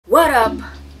What up?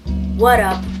 What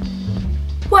up?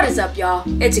 What is up, y'all?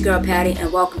 It's your girl Patty,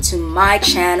 and welcome to my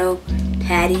channel,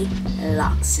 Patty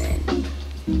Lockson.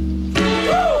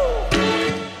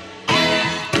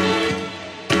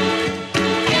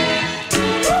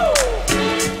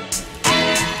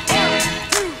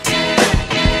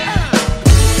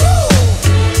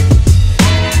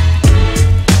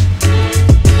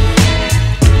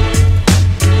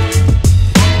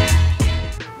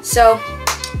 So,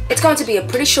 it's going to be a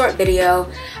pretty short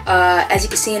video. As you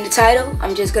can see in the title,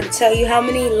 I'm just going to tell you how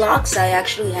many locks I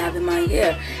actually have in my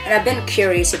hair. And I've been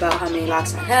curious about how many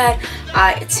locks I had.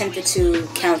 I attempted to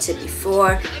count it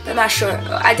before, but I'm not sure.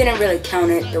 I didn't really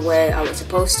count it the way I was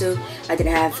supposed to. I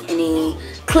didn't have any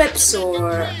clips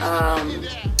or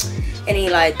any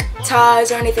like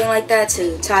ties or anything like that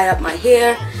to tie up my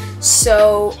hair.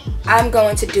 So I'm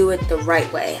going to do it the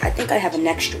right way. I think I have an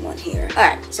extra one here.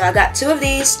 Alright, so I got two of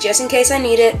these just in case I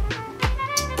need it.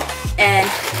 And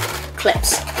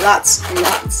clips. Lots and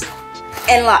lots.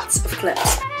 And lots of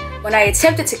clips. When I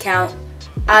attempted to count,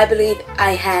 I believe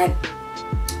I had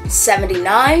 79.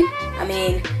 I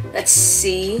mean, let's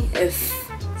see if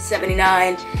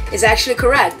 79 is actually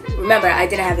correct. Remember, I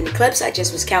didn't have any clips. I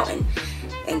just was counting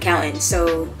and counting.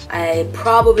 So I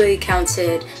probably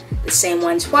counted the same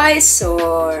one twice,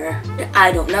 or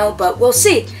I don't know, but we'll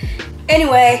see.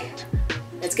 Anyway,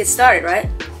 let's get started, right?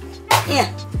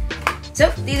 Yeah. So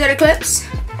these are the clips.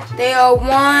 They are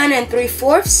 1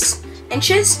 3/4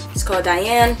 inches. It's called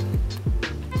Diane.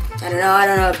 I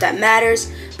don't know if that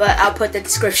matters, but I'll put the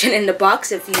description in the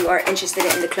box if you are interested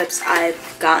in the clips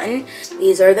I've gotten.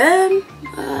 These are them.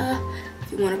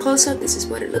 If you want a close-up, this is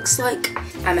what it looks like.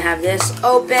 I'm gonna have this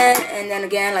open, and then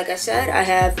again, like I said, I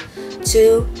have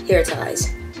 2 hair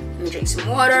ties. Let me drink some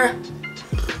water.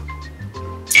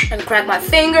 Let me crack my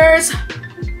fingers.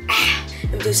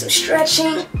 Let me do some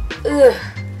stretching. Ugh.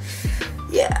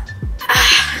 Yeah.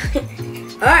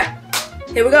 Alright,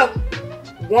 here we go.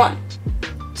 1,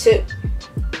 2,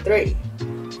 3,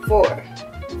 4,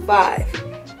 5,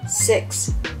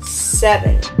 6,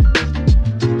 7.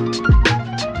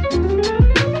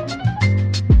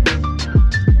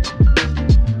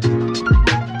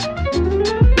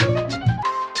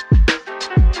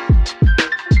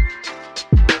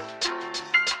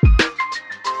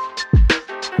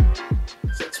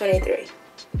 So 23.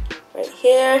 Right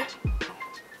here.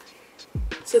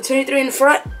 So 23 in the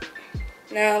front.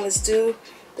 Now let's do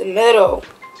the middle.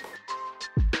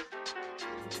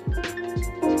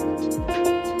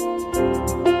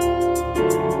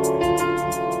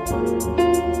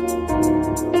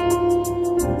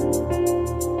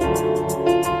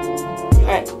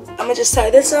 Alright, I'm gonna just tie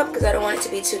this up because I don't want it to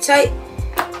be too tight.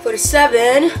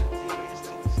 47.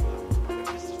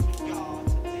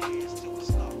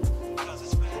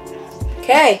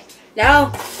 Okay,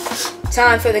 now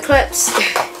time for the clips.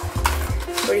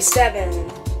 47,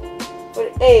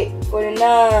 48,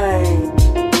 49.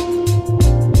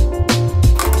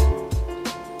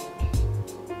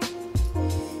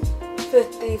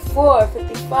 54,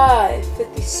 55,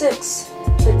 56.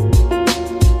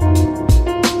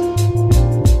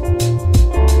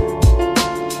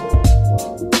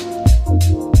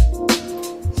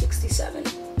 67.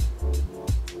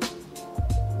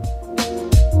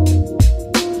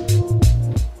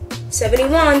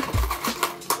 71,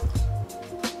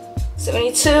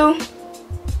 72.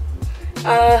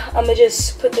 I'm gonna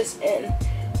just put this in.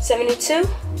 72,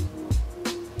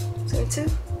 72,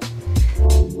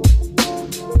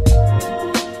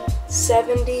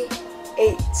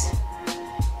 78,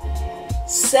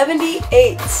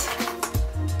 78.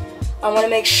 I want to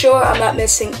make sure I'm not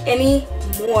missing any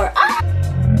more.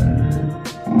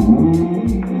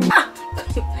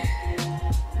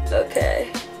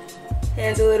 Okay,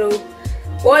 hands a little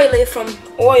oily from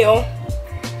oil.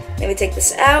 Let me take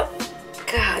this out.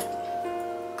 God.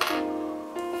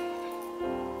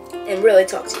 And really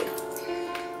talk to you.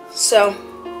 So,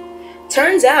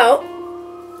 turns out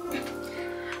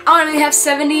I only have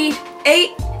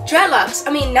 78 dreadlocks.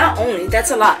 I mean, not only,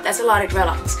 that's a lot. That's a lot of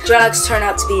dreadlocks. Dreadlocks turn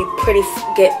out to be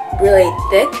get really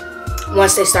thick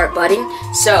once they start budding.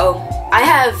 So, I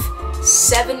have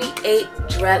 78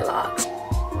 dreadlocks.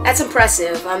 That's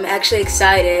impressive. I'm actually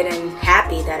excited and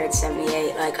happy that it's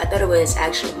 78. Like, I thought it was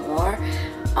actually more.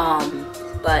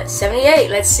 But 78,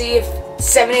 let's see if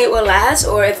 78 will last,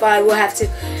 or if I will have to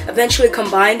eventually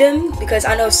combine them, because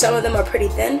I know some of them are pretty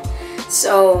thin.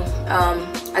 So,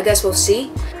 I guess we'll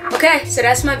see. Okay, so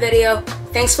that's my video.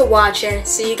 Thanks for watching.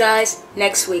 See you guys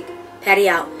next week. Patty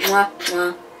out. Mwah,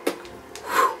 mwah.